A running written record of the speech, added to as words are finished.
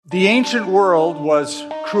The ancient world was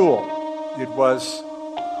cruel. It was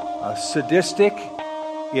sadistic.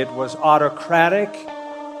 It was autocratic.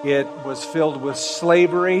 It was filled with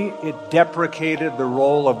slavery. It deprecated the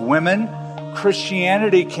role of women.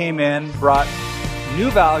 Christianity came in, brought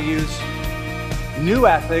new values, new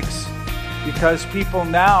ethics, because people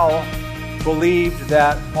now believed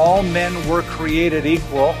that all men were created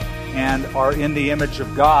equal and are in the image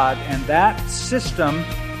of God. And that system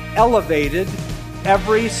elevated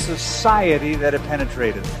every society that it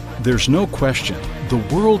penetrated. There's no question, the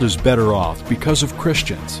world is better off because of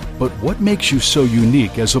Christians. But what makes you so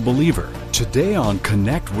unique as a believer? Today on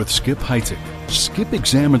Connect with Skip Heitzig, Skip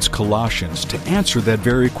examines Colossians to answer that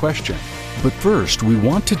very question. But first, we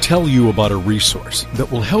want to tell you about a resource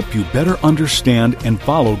that will help you better understand and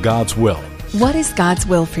follow God's will. What is God's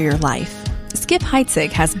will for your life? Skip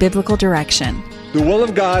Heitzig has biblical direction. The will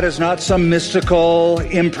of God is not some mystical,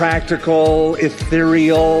 impractical,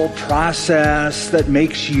 ethereal process that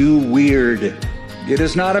makes you weird. It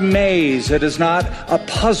is not a maze. It is not a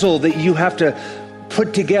puzzle that you have to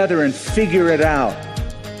put together and figure it out.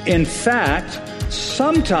 In fact,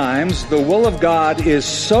 sometimes the will of God is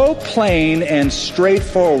so plain and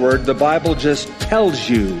straightforward, the Bible just tells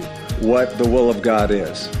you what the will of God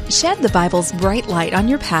is. Shed the Bible's bright light on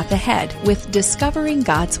your path ahead with Discovering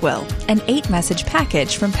God's Will, an 8-message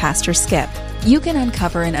package from Pastor Skip. You can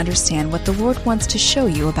uncover and understand what the Lord wants to show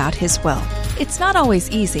you about His will. It's not always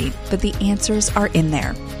easy, but the answers are in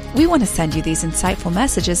there. We want to send you these insightful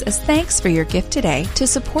messages as thanks for your gift today to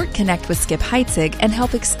support Connect with Skip Heitzig and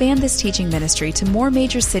help expand this teaching ministry to more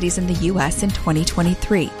major cities in the U.S. in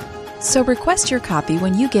 2023. So request your copy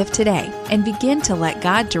when you give today and begin to let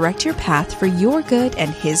God direct your path for your good and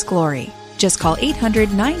His glory. Just call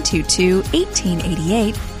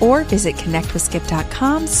 800-922-1888 or visit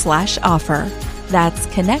connectwithskip.com/offer. That's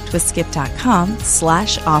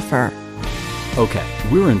connectwithskip.com/offer. Okay,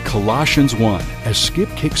 we're in Colossians 1 as Skip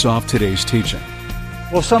kicks off today's teaching.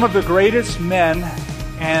 Well, some of the greatest men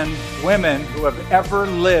and women who have ever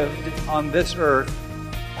lived on this earth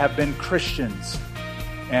have been Christians.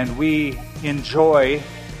 And we enjoy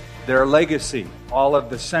their legacy, all of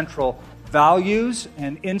the central values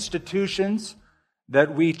and institutions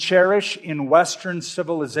that we cherish in Western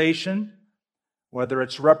civilization, whether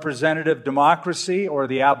it's representative democracy or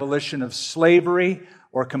the abolition of slavery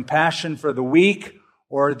or compassion for the weak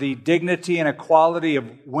or the dignity and equality of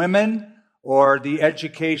women or the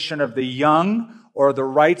education of the young or the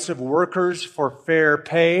rights of workers for fair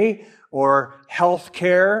pay or health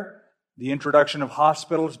care, the introduction of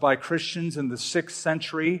hospitals by Christians in the 6th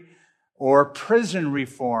century, or prison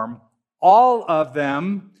reform. All of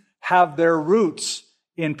them have their roots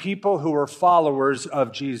in people who are followers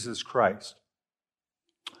of Jesus Christ.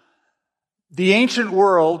 The ancient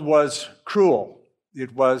world was cruel.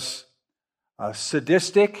 It was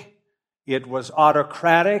sadistic. It was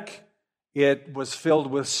autocratic. It was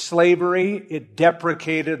filled with slavery. It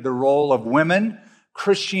deprecated the role of women.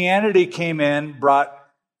 Christianity came in, brought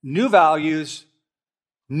new values,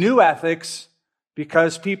 new ethics,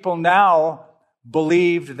 because people now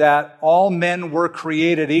believed that all men were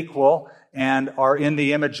created equal and are in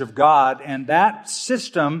the image of God. And that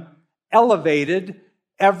system elevated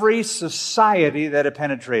every society that it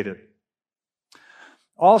penetrated.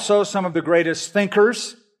 Also, some of the greatest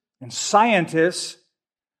thinkers and scientists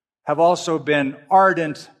have also been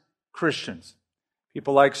ardent Christians.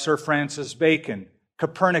 People like Sir Francis Bacon,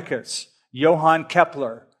 Copernicus, Johann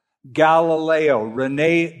Kepler, Galileo,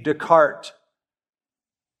 René Descartes,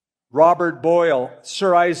 Robert Boyle,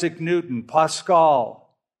 Sir Isaac Newton,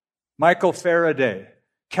 Pascal, Michael Faraday,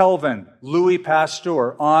 Kelvin, Louis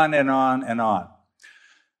Pasteur, on and on and on.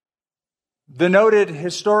 The noted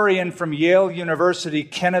historian from Yale University,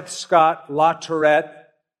 Kenneth Scott LaTourette,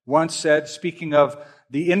 once said, speaking of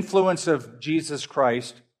the influence of Jesus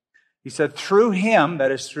Christ, he said, through Him,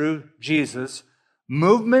 that is through Jesus,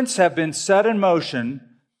 movements have been set in motion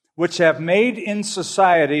which have made in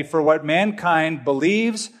society for what mankind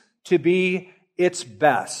believes to be its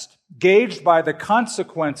best, gauged by the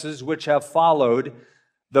consequences which have followed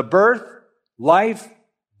the birth, life,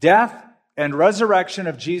 death, and resurrection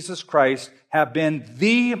of Jesus Christ have been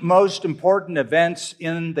the most important events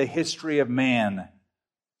in the history of man.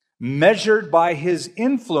 Measured by His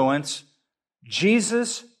influence,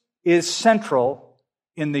 Jesus is central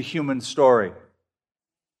in the human story.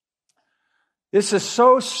 This is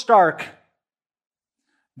so stark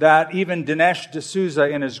that even Dinesh D'Souza,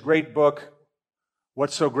 in his great book,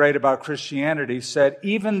 What's So Great About Christianity, said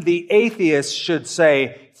even the atheists should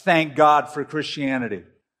say, thank God for Christianity.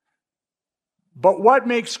 But what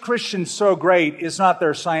makes Christians so great is not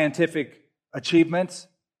their scientific achievements.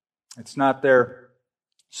 It's not their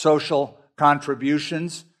social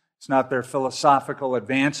contributions. It's not their philosophical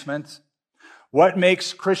advancements. What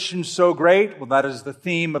makes Christians so great? Well, that is the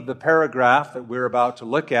theme of the paragraph that we're about to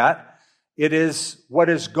look at. It is what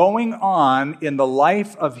is going on in the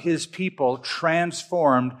life of his people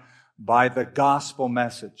transformed by the gospel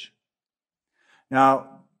message.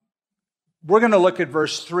 Now, we're going to look at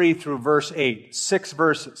verse 3 through verse 8, 6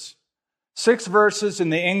 verses. 6 verses in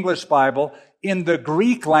the English Bible. In the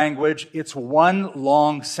Greek language, it's one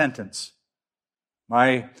long sentence.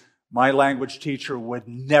 My language teacher would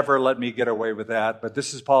never let me get away with that, but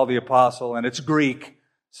this is Paul the Apostle, and it's Greek,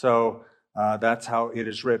 so that's how it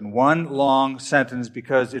is written. One long sentence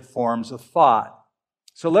because it forms a thought.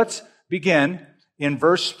 So let's begin in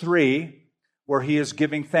verse 3, where he is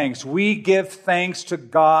giving thanks. We give thanks to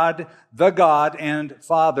God, the God and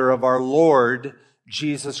Father of our Lord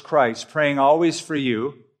Jesus Christ, praying always for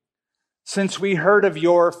you, since we heard of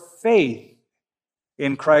your faith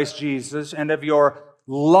in Christ Jesus and of your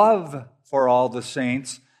love for all the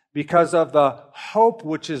saints, because of the hope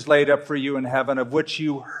which is laid up for you in heaven, of which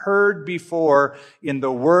you heard before in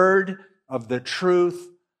the word of the truth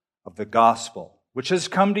of the gospel, which has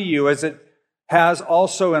come to you as it has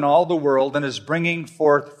also in all the world and is bringing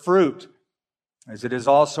forth fruit, as it is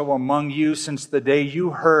also among you since the day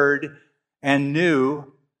you heard and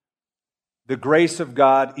knew the grace of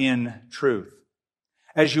God in truth.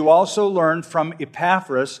 As you also learned from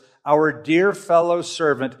Epaphras, our dear fellow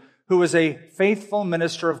servant, who is a faithful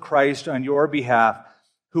minister of Christ on your behalf,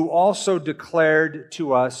 who also declared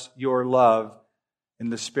to us your love in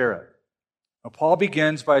the Spirit. Now, Paul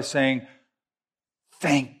begins by saying,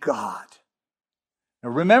 thank God. Now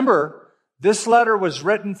remember, this letter was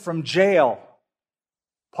written from jail.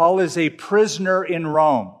 Paul is a prisoner in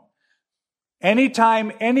Rome.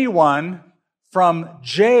 Anytime anyone from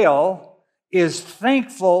jail is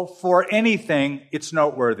thankful for anything, it's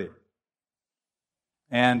noteworthy.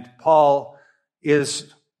 And Paul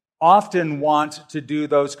is often wont to do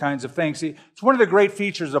those kinds of things. It's one of the great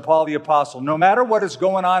features of Paul the Apostle. No matter what is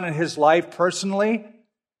going on in his life personally,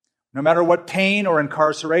 no matter what pain or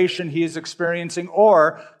incarceration he is experiencing,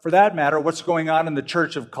 or, for that matter, what's going on in the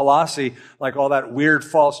church of Colossae, like all that weird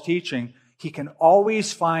false teaching, he can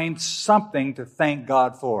always find something to thank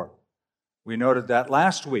God for. We noted that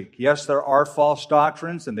last week. Yes, there are false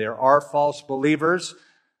doctrines and there are false believers,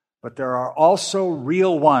 but there are also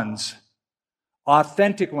real ones,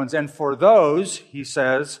 authentic ones. And for those, he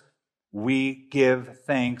says, we give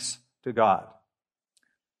thanks to God.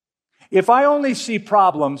 If I only see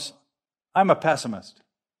problems, I'm a pessimist.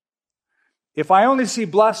 If I only see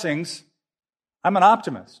blessings, I'm an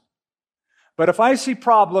optimist. But if I see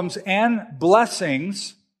problems and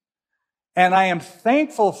blessings, and I am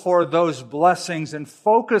thankful for those blessings and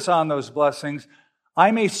focus on those blessings,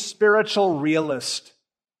 I'm a spiritual realist.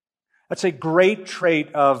 That's a great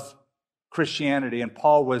trait of Christianity, and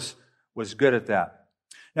Paul was good at that.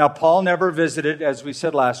 Now, Paul never visited, as we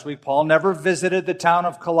said last week, Paul never visited the town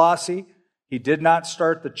of Colossae. He did not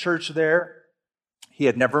start the church there. He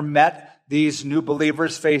had never met these new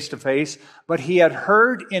believers face to face, but he had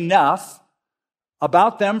heard enough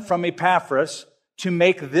about them from Epaphras to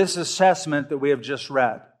make this assessment that we have just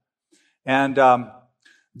read. And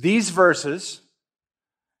these verses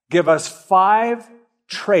give us 5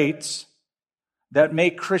 traits that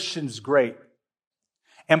make Christians great.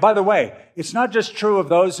 And by the way, it's not just true of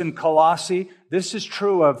those in Colossae. This is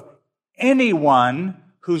true of anyone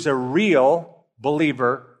who's a real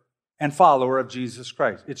believer and follower of Jesus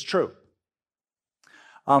Christ. It's true.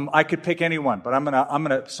 I could pick anyone,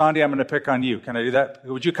 but Santi, I'm gonna pick on you. Can I do that?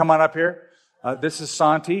 Would you come on up here? This is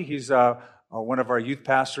Santi. He's one of our youth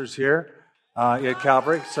pastors here at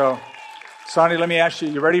Calvary. So, Santi, let me ask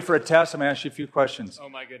you ready for a test? I'm going to ask you a few questions. Oh,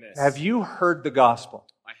 my goodness. Have you heard the gospel?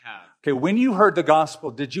 I have. Okay, when you heard the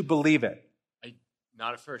gospel, did you believe it?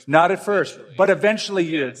 Not at first. Not at first, but eventually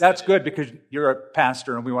you did. Yes, That's good because you're a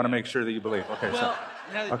pastor and we want to make sure that you believe.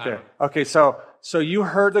 Okay, so you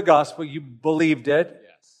heard the gospel, you believed it.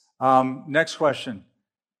 Yes. Next question.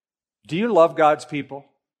 Do you love God's people?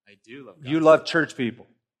 I do love God. You love church people.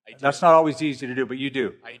 I do. That's not always easy to do, but you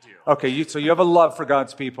do. I do. Okay, so you have a love for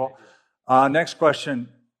God's people. Next question.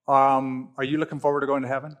 Are you looking forward to going to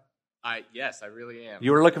heaven? Yes, I really am.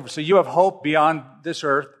 You were looking for, so you have hope beyond this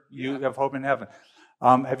earth. You have hope in heaven.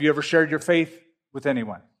 Have you ever shared your faith with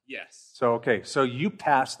anyone? Yes. So you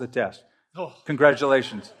passed the test. Oh.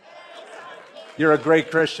 Congratulations. You're a great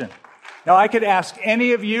Christian. Now, I could ask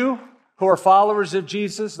any of you who are followers of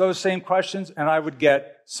Jesus those same questions, and I would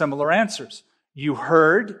get similar answers. You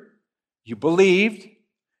heard, you believed,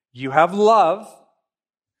 you have love,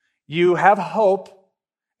 you have hope,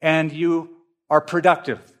 and you are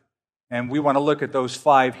productive. And we want to look at those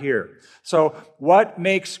 5 here. So what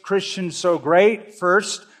makes Christians so great?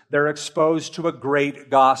 First, they're exposed to a great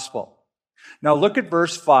gospel. Now look at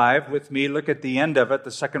verse 5 with me. Look at the end of it,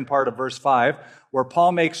 the second part of verse 5, where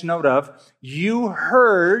Paul makes note of, you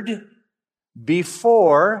heard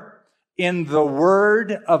before in the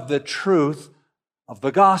word of the truth of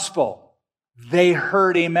the gospel. They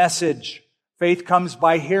heard a message. Faith comes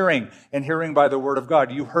by hearing, and hearing by the word of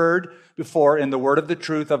God. You heard before in the word of the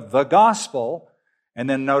truth of the gospel. And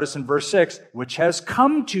then notice in verse 6, which has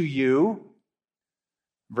come to you,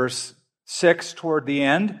 verse 6 toward the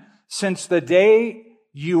end, since the day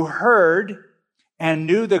you heard and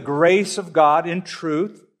knew the grace of God in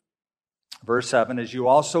truth. Verse 7, as you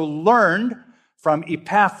also learned from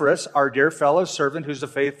Epaphras, our dear fellow servant, who's a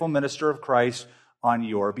faithful minister of Christ on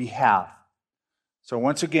your behalf. So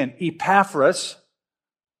once again, Epaphras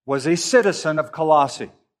was a citizen of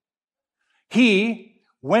Colossae. He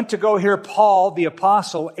went to go hear Paul, the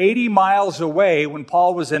apostle, 80 miles away when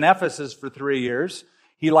Paul was in Ephesus for 3 years.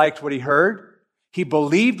 He liked what he heard. He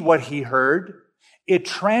believed what he heard. It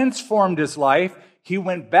transformed his life. He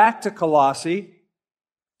went back to Colossae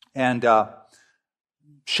and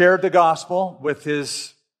shared the gospel with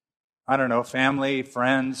his, family,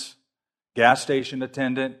 friends, gas station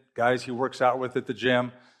attendant, guys he works out with at the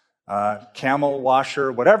gym, camel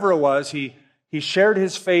washer, whatever it was. He shared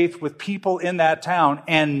his faith with people in that town.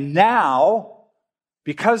 And now,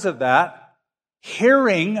 because of that,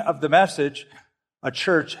 hearing of the message, a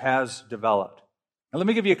church has developed. Now, let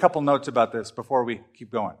me give you a couple notes about this before we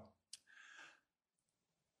keep going.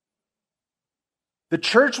 The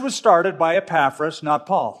church was started by Epaphras, not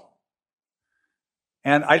Paul.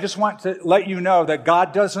 And I just want to let you know that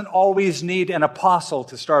God doesn't always need an apostle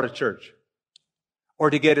to start a church or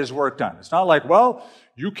to get his work done. It's not like, well,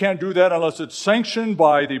 you can't do that unless it's sanctioned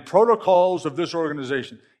by the protocols of this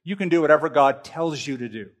organization. You can do whatever God tells you to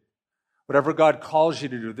do, whatever God calls you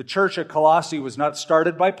to do. The church at Colossae was not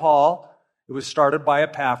started by Paul. It was started by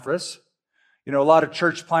Epaphras. You know, a lot of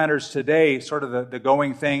church planners today, sort of the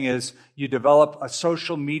going thing is you develop a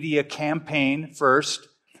social media campaign first,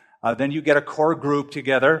 then you get a core group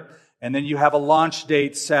together, and then you have a launch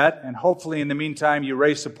date set, and hopefully in the meantime you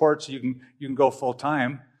raise support so you can go full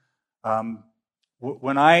time.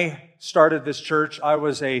 When I started this church, I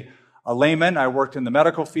was a layman. I worked in the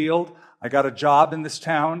medical field. I got a job in this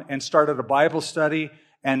town and started a Bible study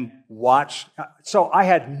and watched. So I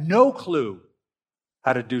had no clue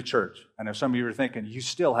how to do church. I know some of you are thinking, you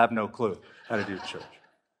still have no clue how to do church.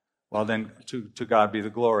 Well, then to God be the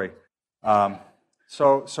glory.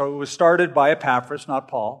 So it was started by Epaphras, not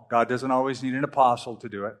Paul. God doesn't always need an apostle to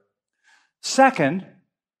do it. Second,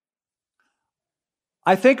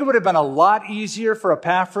 I think it would have been a lot easier for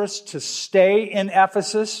Epaphras to stay in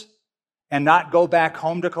Ephesus and not go back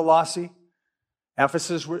home to Colossae.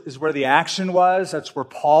 Ephesus is where the action was. That's where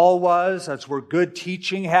Paul was. That's where good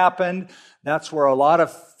teaching happened. That's where a lot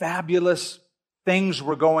of fabulous things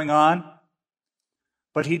were going on.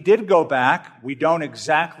 But he did go back. We don't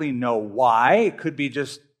exactly know why. It could be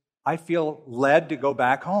just, I feel led to go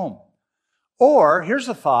back home. Or, here's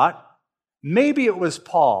a thought, maybe it was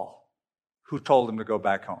Paul who told him to go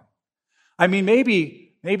back home. I mean,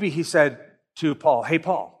 maybe he said to Paul, hey,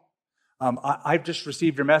 Paul, I've just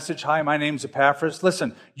received your message. Hi, my name's Epaphras.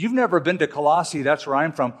 Listen, you've never been to Colossae. That's where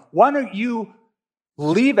I'm from. Why don't you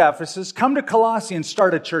leave Ephesus, come to Colossae and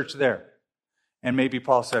start a church there? And maybe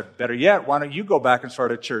Paul said, better yet, why don't you go back and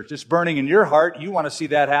start a church? It's burning in your heart. You want to see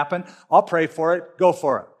that happen. I'll pray for it. Go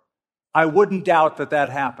for it. I wouldn't doubt that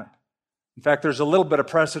happened. In fact, there's a little bit of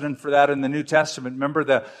precedent for that in the New Testament. Remember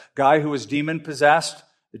the guy who was demon-possessed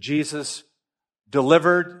that Jesus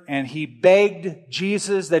delivered, and he begged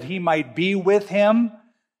Jesus that he might be with him.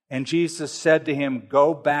 And Jesus said to him,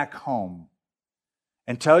 go back home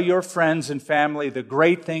and tell your friends and family the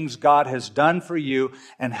great things God has done for you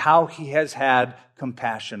and how he has had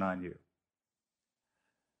compassion on you.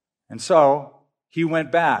 And so he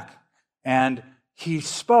went back and he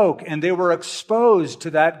spoke, and they were exposed to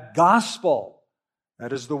that gospel.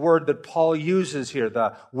 That is the word that Paul uses here,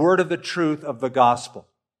 the word of the truth of the gospel.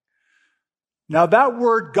 Now, that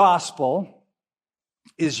word gospel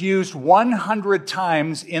is used 100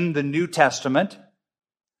 times in the New Testament.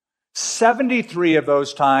 73 of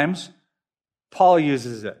those times, Paul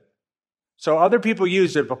uses it. So other people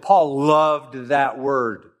use it, but Paul loved that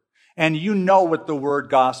word. And you know what the word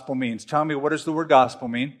gospel means. Tell me, what does the word gospel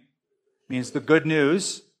mean? It means the good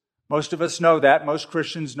news. Most of us know that. Most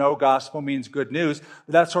Christians know gospel means good news.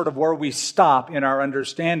 But that's sort of where we stop in our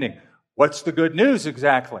understanding. What's the good news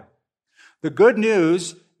exactly? The good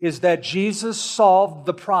news is that Jesus solved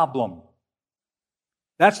the problem.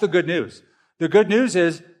 That's the good news. The good news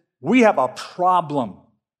is we have a problem.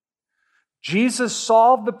 Jesus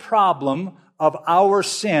solved the problem of our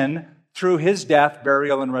sin through his death,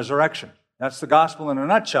 burial, and resurrection. That's the gospel in a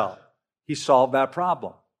nutshell. He solved that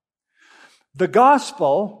problem. The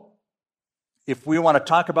gospel, if we want to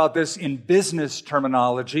talk about this in business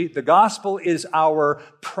terminology, the gospel is our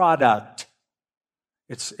product.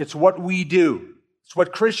 It's what we do. It's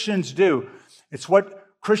what Christians do. It's what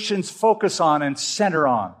Christians focus on and center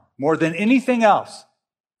on more than anything else.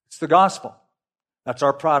 It's the gospel. That's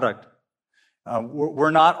our product.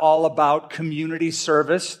 We're not all about community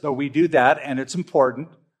service, though we do that, and it's important.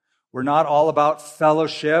 We're not all about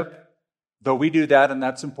fellowship, though we do that, and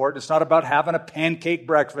that's important. It's not about having a pancake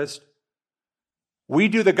breakfast. We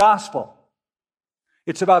do the gospel.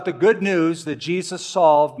 It's about the good news that Jesus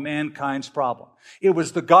solved mankind's problem. It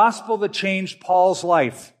was the gospel that changed Paul's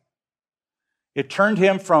life. It turned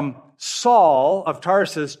him from Saul of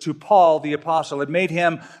Tarsus to Paul the apostle. It made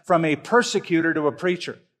him from a persecutor to a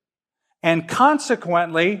preacher. And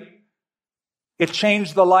consequently, it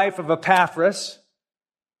changed the life of Epaphras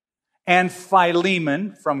and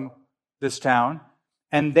Philemon from this town.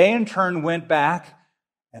 And they in turn went back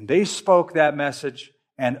and they spoke that message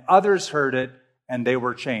and others heard it and they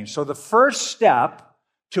were changed. So the first step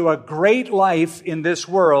to a great life in this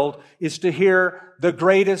world is to hear the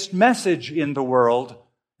greatest message in the world,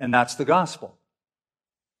 and that's the gospel.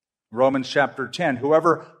 Romans chapter 10,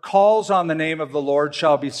 whoever calls on the name of the Lord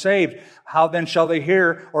shall be saved. How then shall they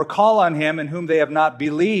hear or call on him in whom they have not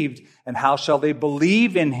believed? And how shall they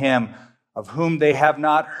believe in him of whom they have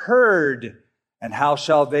not heard? And how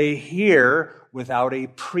shall they hear without a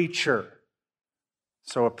preacher?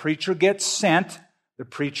 So a preacher gets sent, the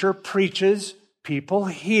preacher preaches, people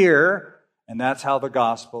hear, and that's how the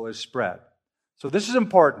gospel is spread. So this is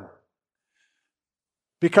important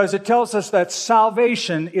because it tells us that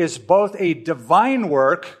salvation is both a divine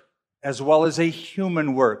work as well as a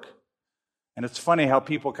human work. And it's funny how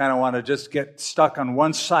people kind of want to just get stuck on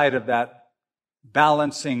one side of that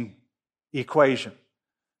balancing equation.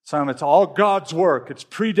 So it's all God's work. It's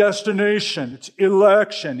predestination. It's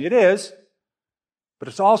election. It is. But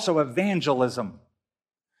it's also evangelism.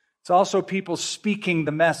 It's also people speaking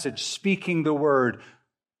the message, speaking the word,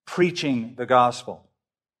 preaching the gospel.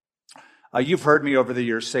 You've heard me over the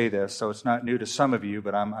years say this, so it's not new to some of you,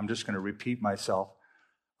 but I'm just going to repeat myself.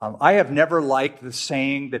 I have never liked the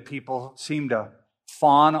saying that people seem to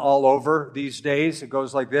fawn all over these days. It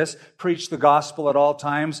goes like this: preach the gospel at all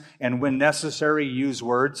times, and when necessary, use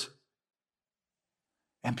words.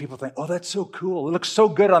 And people think, oh, that's so cool. It looks so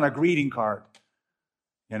good on a greeting card.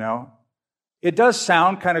 You know? It does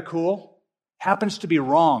sound kind of cool. Happens to be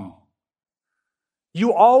wrong.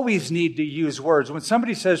 You always need to use words. When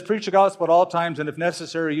somebody says, preach the gospel at all times, and if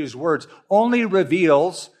necessary, use words, only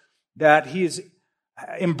reveals that he's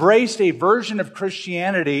embraced a version of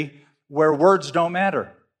Christianity where words don't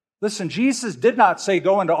matter. Listen, Jesus did not say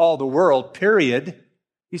go into all the world, period.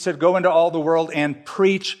 He said go into all the world and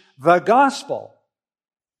preach the gospel.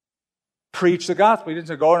 Preach the gospel. He didn't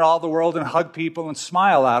say go into all the world and hug people and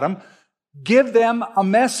smile at them. Give them a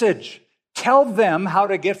message. Tell them how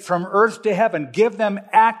to get from earth to heaven. Give them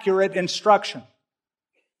accurate instruction.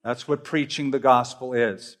 That's what preaching the gospel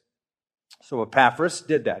is. So Epaphras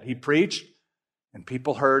did that. He preached, and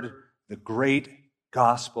people heard the great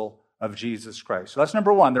gospel of Jesus Christ. So that's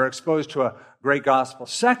number one. They're exposed to a great gospel.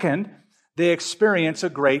 Second, they experience a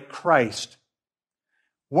great Christ.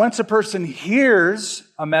 Once a person hears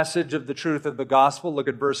a message of the truth of the gospel, look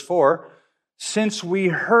at verse 4, since we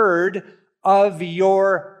heard of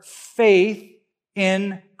your faith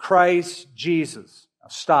in Christ Jesus. Now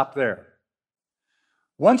stop there.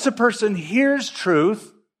 Once a person hears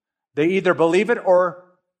truth, they either believe it or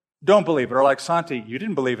don't believe it. Or like Santi, you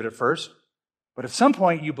didn't believe it at first, but at some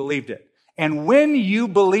point you believed it. And when you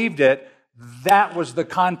believed it, that was the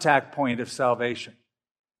contact point of salvation.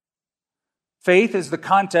 Faith is the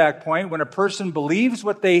contact point when a person believes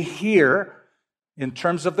what they hear in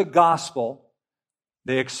terms of the gospel.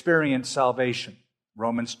 They experience salvation.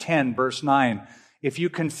 Romans 10, verse 9. If you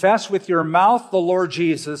confess with your mouth the Lord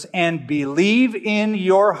Jesus and believe in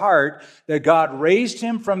your heart that God raised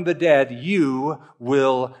him from the dead, you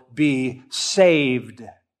will be saved.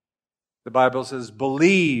 The Bible says,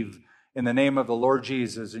 believe in the name of the Lord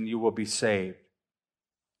Jesus and you will be saved.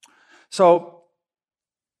 So,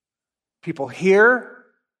 people hear,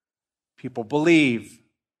 people believe.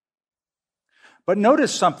 But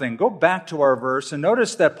notice something. Go back to our verse and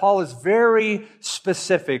notice that Paul is very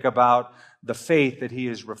specific about the faith that he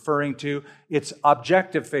is referring to. It's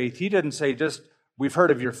objective faith. He didn't say just we've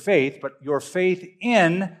heard of your faith, but your faith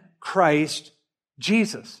in Christ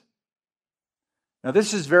Jesus. Now,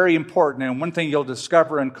 this is very important, and one thing you'll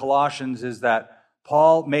discover in Colossians is that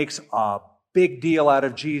Paul makes a big deal out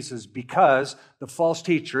of Jesus because the false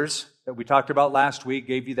teachers that we talked about last week,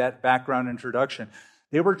 gave you that background introduction,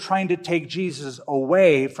 they were trying to take Jesus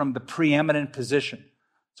away from the preeminent position.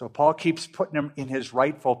 So Paul keeps putting him in his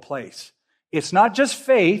rightful place. It's not just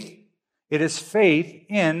faith, it is faith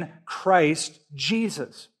in Christ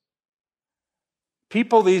Jesus.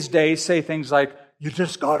 People these days say things like, you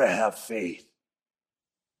just got to have faith.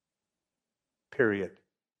 Period.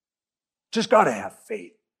 Just got to have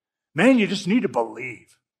faith. Man, you just need to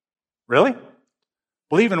believe. Really?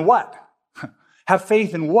 Believe in what? Have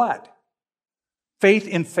faith in what? Faith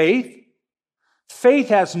in faith? Faith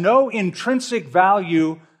has no intrinsic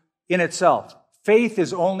value in itself. Faith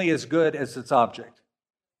is only as good as its object.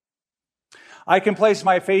 I can place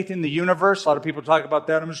my faith in the universe. A lot of people talk about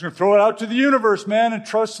that. I'm just going to throw it out to the universe, man, and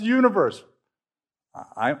trust the universe.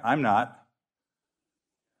 I'm not.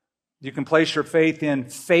 You can place your faith in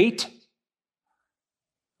fate,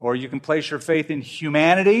 or you can place your faith in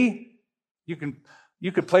humanity. You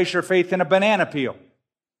could place your faith in a banana peel.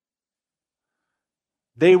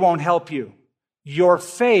 They won't help you. Your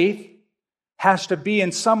faith has to be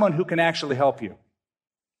in someone who can actually help you,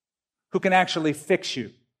 who can actually fix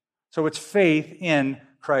you. So it's faith in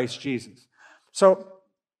Christ Jesus. So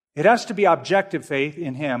it has to be objective faith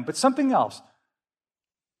in Him, but something else.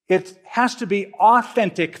 It has to be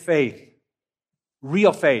authentic faith,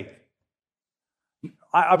 real faith.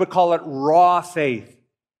 I would call it raw faith.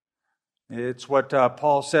 It's what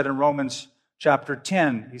Paul said in Romans chapter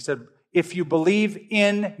 10. He said, if you believe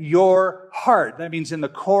in your heart, that means in the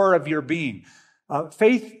core of your being.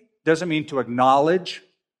 Faith doesn't mean to acknowledge,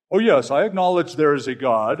 oh yes, I acknowledge there is a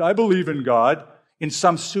God, I believe in God, in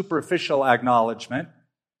some superficial acknowledgement.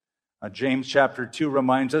 James chapter 2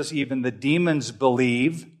 reminds us even the demons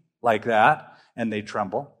believe like that, and they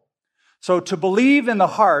tremble. So to believe in the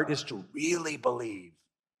heart is to really believe.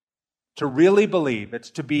 To really believe.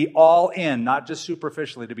 It's to be all in, not just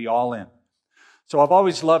superficially, to be all in. So I've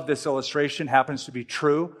always loved this illustration, happens to be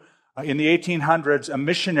true. In the 1800s, a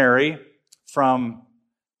missionary from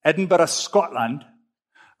Edinburgh, Scotland,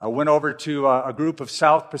 went over to a group of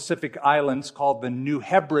South Pacific islands called the New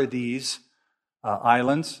Hebrides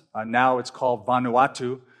Islands. Now it's called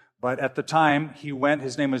Vanuatu. But at the time he went,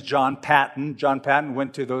 his name was John Paton. John Paton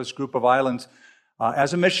went to those group of islands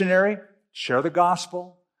as a missionary, share the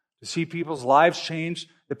gospel, to see people's lives change.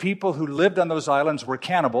 The people who lived on those islands were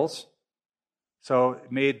cannibals. So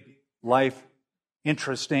it made life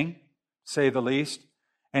interesting, to say the least.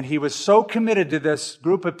 And he was so committed to this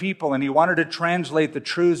group of people, and he wanted to translate the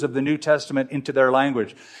truths of the New Testament into their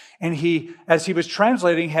language. And he, as he was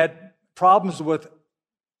translating, had problems with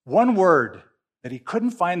one word that he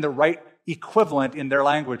couldn't find the right equivalent in their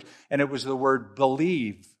language, and it was the word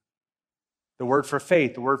believe, the word for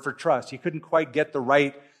faith, the word for trust. He couldn't quite get the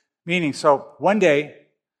right meaning. So one day,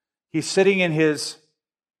 he's sitting in his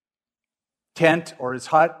tent or his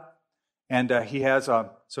hut, and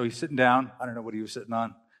so he's sitting down. I don't know what he was sitting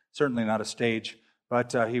on. Certainly not a stage,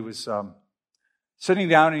 but he was sitting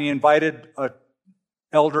down, and he invited an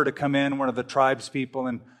elder to come in, one of the tribes people,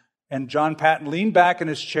 and John Paton leaned back in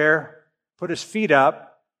his chair, put his feet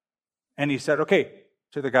up, and he said, okay,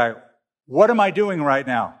 to the guy, what am I doing right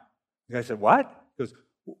now? The guy said, what? He goes,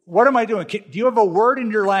 what am I doing? Do you have a word in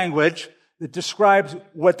your language that describes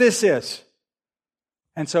what this is?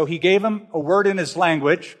 And so he gave him a word in his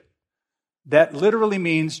language that literally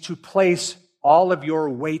means to place all of your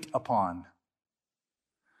weight upon.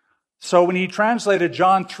 So when he translated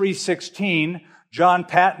John 3:16, John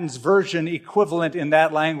Paton's version equivalent in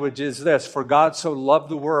that language is this: for God so loved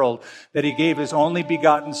the world that He gave His only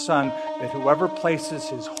begotten Son, that whoever places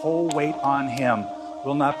his whole weight on Him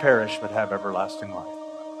will not perish but have everlasting life.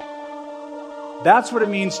 That's what it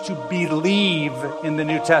means to believe in the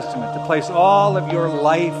New Testament, to place all of your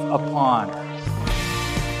life upon.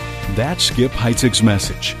 That's Skip Heitzig's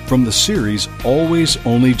message from the series Always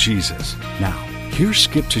Only Jesus. Now, here's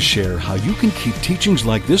Skip to share how you can keep teachings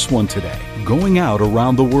like this one today going out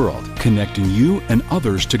around the world, connecting you and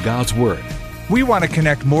others to God's Word. We want to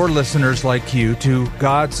connect more listeners like you to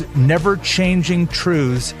God's never-changing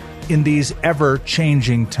truths in these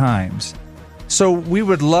ever-changing times. So we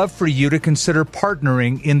would love for you to consider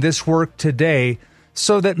partnering in this work today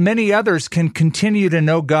so that many others can continue to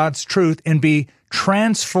know God's truth and be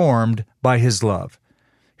transformed by His love.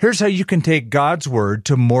 Here's how you can take God's Word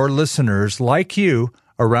to more listeners like you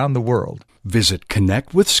around the world. Visit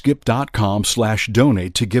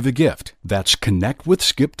connectwithskip.com/donate to give a gift. That's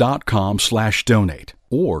connectwithskip.com/donate.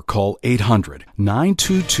 Or call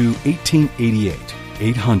 800-922-1888.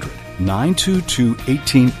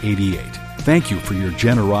 800-922-1888. Thank you for your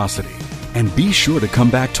generosity. And be sure to come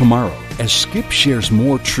back tomorrow as Skip shares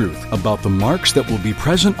more truth about the marks that will be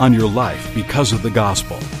present on your life because of the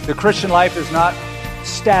gospel. The Christian life is not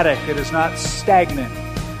static. It is not stagnant.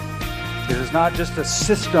 It is not just a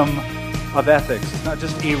system of ethics. It's not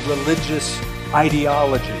just a religious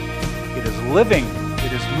ideology. It is living.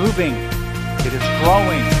 It is moving. It is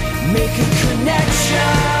growing. Make a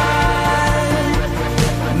connection.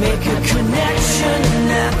 Make a connection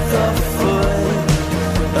at the foot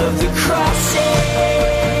of the cross.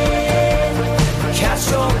 Cast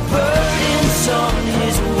your burdens on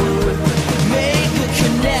His wood. Make a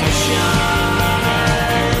connection.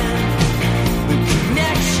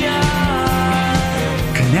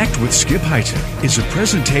 Connect with Skip Heitzig is a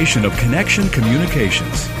presentation of Connection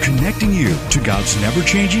Communications, connecting you to God's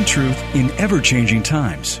never-changing truth in ever-changing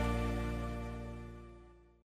times.